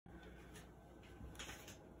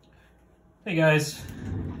Hey guys,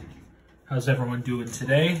 how's everyone doing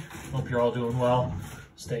today? Hope you're all doing well,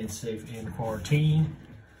 staying safe in quarantine.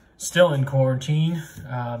 Still in quarantine.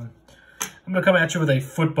 I'm gonna come at you with a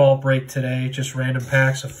football break today, just random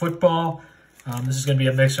packs of football. This is gonna be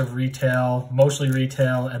a mix of retail, mostly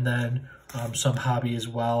retail, and then some hobby as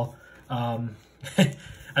well. I've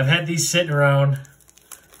had these sitting around.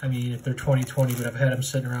 I mean, if they're 2020, but I've had them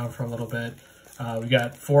sitting around for a little bit. We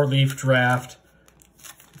got 4-leaf draft,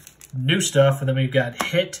 new stuff, and then we've got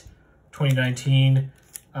Hit 2019,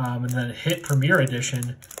 and then Hit Premier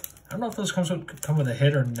Edition. I don't know if those come with a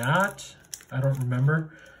hit or not. I don't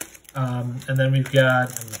remember. And then we've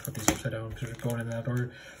got, I'm going to put these upside down because we're going in that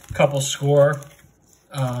order. Couple Score,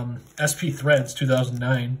 SP Threads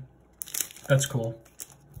 2009. That's cool.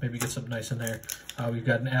 Maybe get something nice in there. We've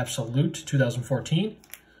got an Absolute 2014.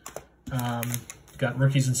 Got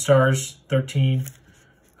Rookies and Stars 13.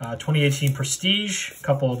 2018 Prestige, a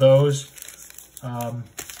couple of those.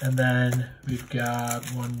 And then we've got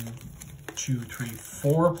 4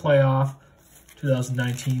 Playoff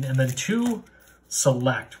 2019, and then 2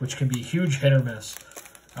 Select, which can be huge hit or miss.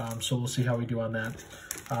 So we'll see how we do on that.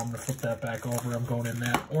 I'm going to flip that back over. I'm going in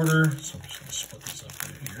that order. So I'm just going to split these up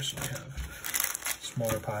right here so we have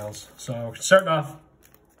smaller piles. So starting off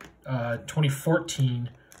 2014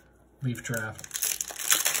 Leaf Draft.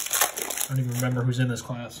 I don't even remember who's in this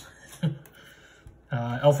class.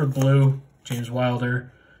 Alfred Blue, James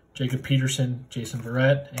Wilder, Jacob Peterson, Jason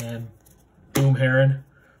Verrett, and Boom Heron.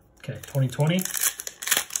 Okay, 2020.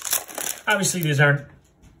 Obviously, these aren't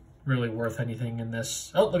really worth anything in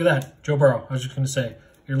this. Oh, look at that. Joe Burrow. I was just going to say,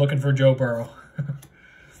 you're looking for Joe Burrow.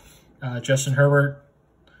 Justin Herbert,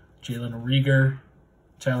 Jalen Reagor,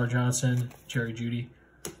 Tyler Johnson, Jerry Jeudy.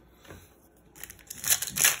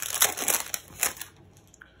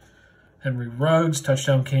 Henry Ruggs,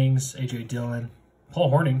 Touchdown Kings, A.J. Dillon,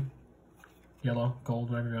 Paul Horning, yellow,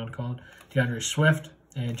 gold, whatever you want to call it, DeAndre Swift,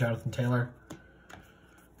 and Jonathan Taylor.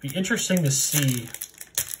 Be interesting to see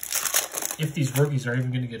if these rookies are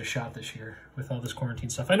even going to get a shot this year with all this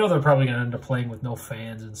quarantine stuff. I know they're probably going to end up playing with no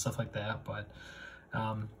fans and stuff like that, but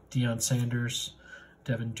Deion Sanders,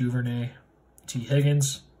 Devin Duvernay, T.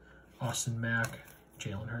 Higgins, Austin Mack,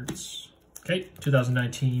 Jalen Hurts. Okay,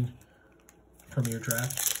 2019 Premier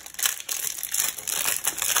Draft.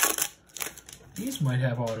 These might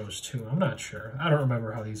have autos too. I'm not sure. I don't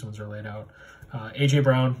remember how these ones are laid out. A.J.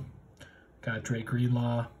 Brown, got Drake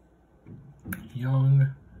Greenlaw,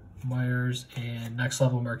 Young, Myers, and next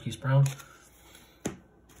level Marquise Brown.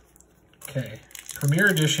 Okay, Premier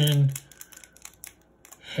Edition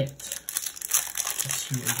Hit. Let's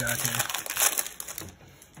see what we got here.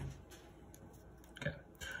 Okay,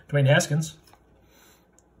 Dwayne Haskins,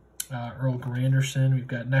 Earl Granderson. We've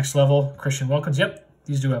got next level Christian Wilkins. Yep,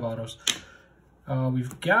 these do have autos.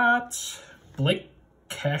 We've got Blake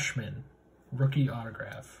Cashman, rookie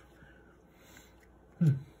autograph.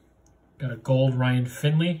 Got a gold Ryan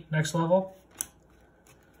Finley, next level.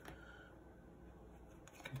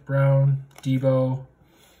 Brown, Debo. Oh,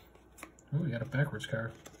 we got a backwards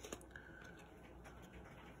card.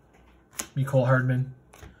 Mecole Hardman,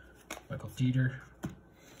 Michael Dieter.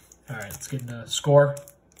 All right, let's get into Score.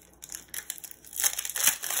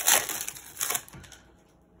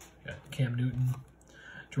 Cam Newton,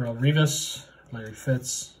 Darrelle Revis, Larry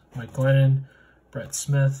Fitz, Mike Glennon, Brett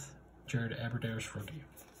Smith, Jared Aberdeen's rookie.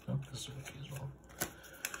 Oh, this is a rookie as well.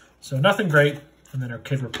 So nothing great. And then our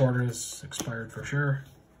Kid Reporter is expired for sure.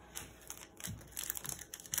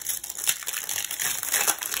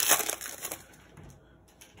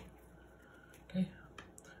 Okay.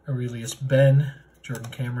 Aurelius Ben,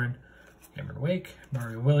 Jordan Cameron, Cameron Wake,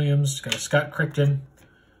 Mario Williams, got a Scott Crichton,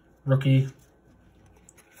 rookie.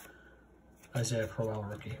 Isaiah Crowell,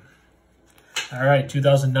 rookie. All right,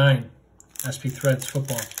 2009 SP Threads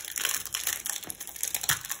football.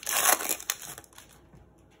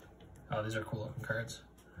 Oh, these are cool looking cards.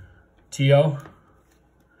 T.O.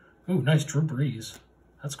 Ooh, nice Drew Brees.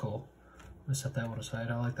 That's cool. I'm going to set that one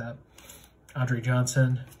aside. I like that. Andre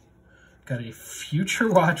Johnson. Got a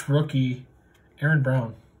Future Watch rookie, Aaron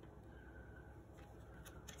Brown,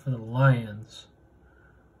 for the Lions.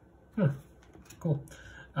 Cool.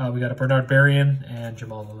 We got a Bernard Berrien and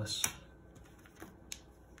Jamal Lewis.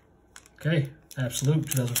 Okay, Absolute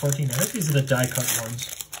 2014. I think these are the die cut ones.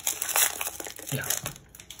 Yeah.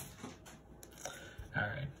 All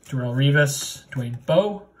right. Darrelle Revis, Dwayne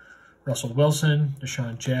Bowe, Russell Wilson,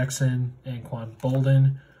 Deshaun Jackson, Anquan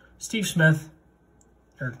Bolden, Steve Smith,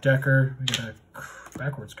 Eric Decker. We got a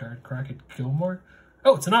backwards card, Crockett Gilmore.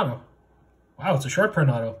 Oh, it's an auto. Wow, it's a short print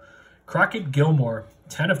auto. Crockett Gilmore,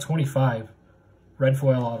 10 of 25. Red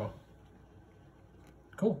foil auto.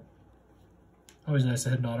 Cool. Always nice to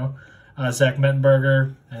hit an auto. Zach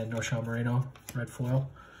Mettenberger and Noshawn Moreno, red foil.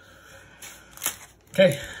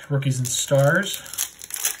 Okay, rookies and stars.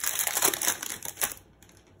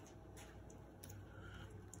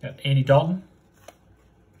 Got Andy Dalton,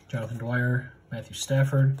 Jonathan Dwyer, Matthew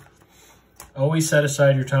Stafford. Always set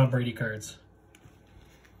aside your Tom Brady cards.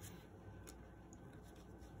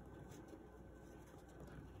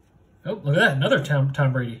 Oh, look at that. Another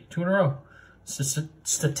Tom Brady. 2 in a row.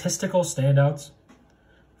 Statistical standouts.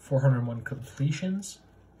 401 completions.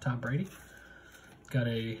 Tom Brady. Got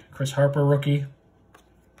a Chris Harper rookie.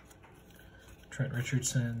 Trent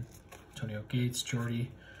Richardson. Antonio Gates. Jordy.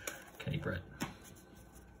 Kenny Britt.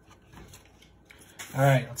 All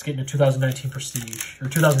right, let's get into 2019 Prestige. Or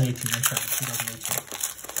 2018, I'm sorry.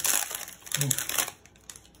 2018. Oof.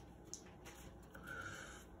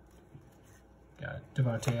 Got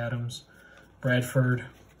Devontae Adams, Bradford,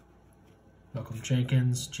 Malcolm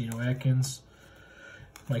Jenkins, Geno Atkins,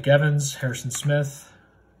 Mike Evans, Harrison Smith,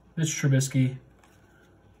 Mitch Trubisky,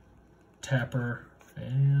 Tapper,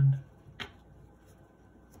 and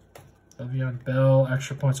Le'Veon Bell.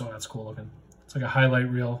 Extra points. Oh, that's cool looking. It's like a highlight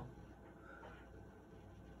reel.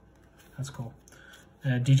 That's cool.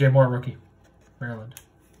 And DJ Moore, rookie, Maryland.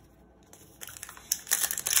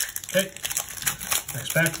 Okay,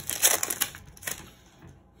 next pack.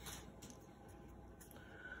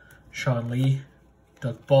 Sean Lee,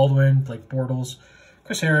 Doug Baldwin, Blake Bortles,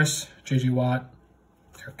 Chris Harris, J.J. Watt,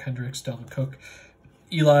 Eric Kendricks, Delvin Cook,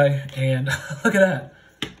 Eli, and look at that.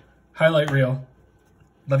 Highlight reel.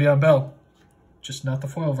 Le'Veon Bell, just not the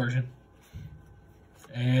foil version.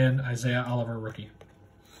 And Isaiah Oliver, rookie.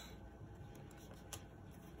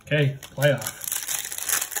 Okay, playoff.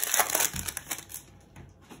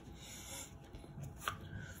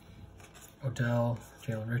 Odell,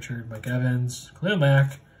 Jalen Richard, Mike Evans, Khalil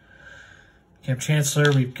Mack, Cam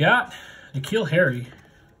Chancellor. We've got N'Keal Harry,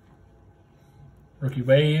 rookie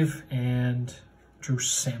wave, and Drew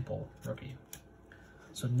Sample, rookie.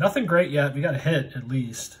 So nothing great yet. We got a hit at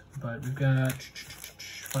least, but we've got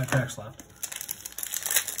 5 packs left.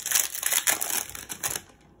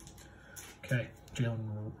 Okay,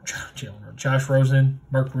 Josh Rosen,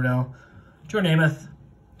 Mark Brunell, Joe Namath,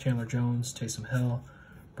 Chandler Jones, Taysom Hill,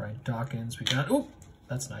 Brian Dawkins. We got, ooh,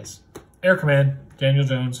 that's nice. Air Command, Daniel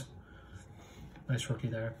Jones. Nice rookie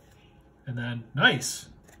there. And then, nice,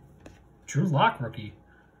 Drew Lock rookie.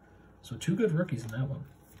 So 2 good rookies in that one.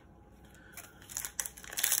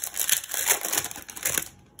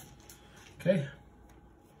 Okay.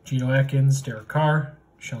 Geno Atkins, Derek Carr,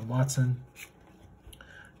 Sean Watson,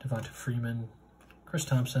 Devonta Freeman, Chris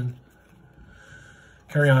Thompson,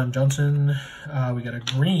 Kerryon Johnson. We got a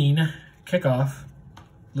green kickoff,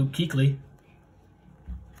 Luke Kuechly.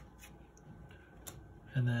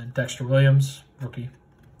 And then Dexter Williams, rookie.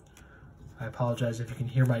 I apologize if you can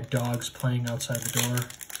hear my dogs playing outside the door.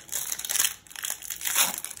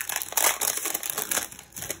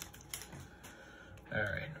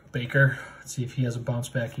 All right, Baker. Let's see if he has a bounce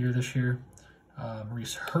back year this year.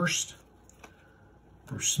 Maurice Hurst,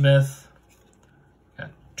 Bruce Smith, got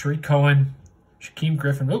Tariq Cohen, Shaquem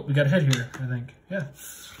Griffin. Oh, we got a hit here, I think. Yeah.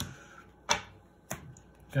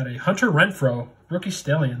 Got a Hunter Renfrow, rookie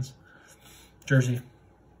Stallions jersey.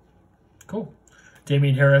 Cool.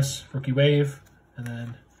 Damian Harris, rookie wave, and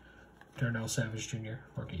then Darnell Savage Jr.,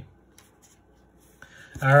 rookie.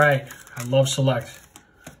 All right, I love Select.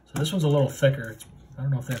 So this one's a little thicker. I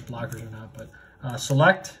don't know if they have blockers or not, but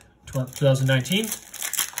Select 2019.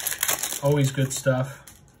 Always good stuff.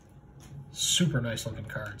 Super nice looking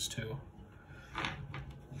cards too.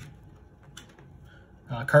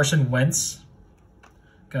 Carson Wentz.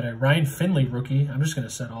 Got a Ryan Finley rookie. I'm just going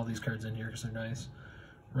to set all these cards in here because they're nice.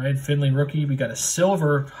 Ryan Finley rookie. We got a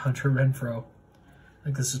silver Hunter Renfrow. I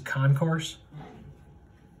think this is Concourse.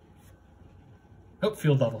 Oh,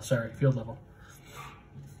 field level. Sorry, field level.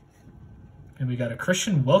 And we got a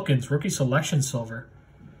Christian Wilkins rookie selection silver.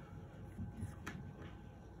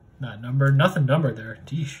 Not numbered. Nothing numbered there.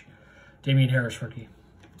 Deesh. Damian Harris rookie.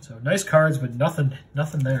 So nice cards, but nothing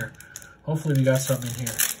there. Hopefully we got something in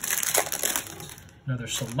here. Another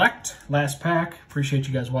Select. Last pack. Appreciate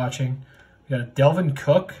you guys watching. We got a Delvin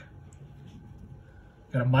Cook.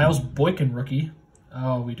 Got a Miles Boykin rookie.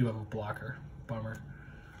 Oh, we do have a blocker. Bummer.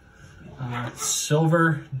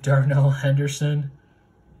 Silver Darnell Henderson.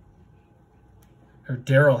 Or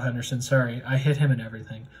Daryl Henderson, sorry. I hit him in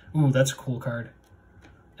everything. Ooh, that's a cool card.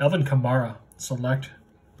 Alvin Kamara. Select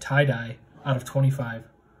tie-dye out of 25.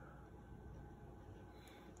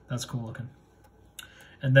 That's cool looking.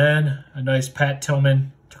 And then a nice Pat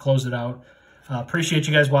Tillman to close it out. Appreciate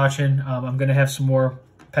you guys watching. I'm going to have some more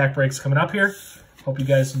pack breaks coming up here. Hope you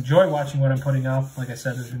guys enjoy watching what I'm putting out. Like I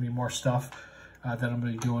said, there's going to be more stuff that I'm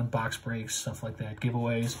going to be doing, box breaks, stuff like that,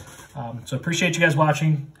 giveaways. So appreciate you guys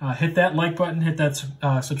watching. Hit that like button, hit that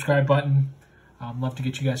subscribe button. Love to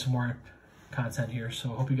get you guys some more content here. So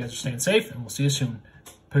hope you guys are staying safe, and we'll see you soon.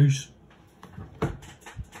 Peace.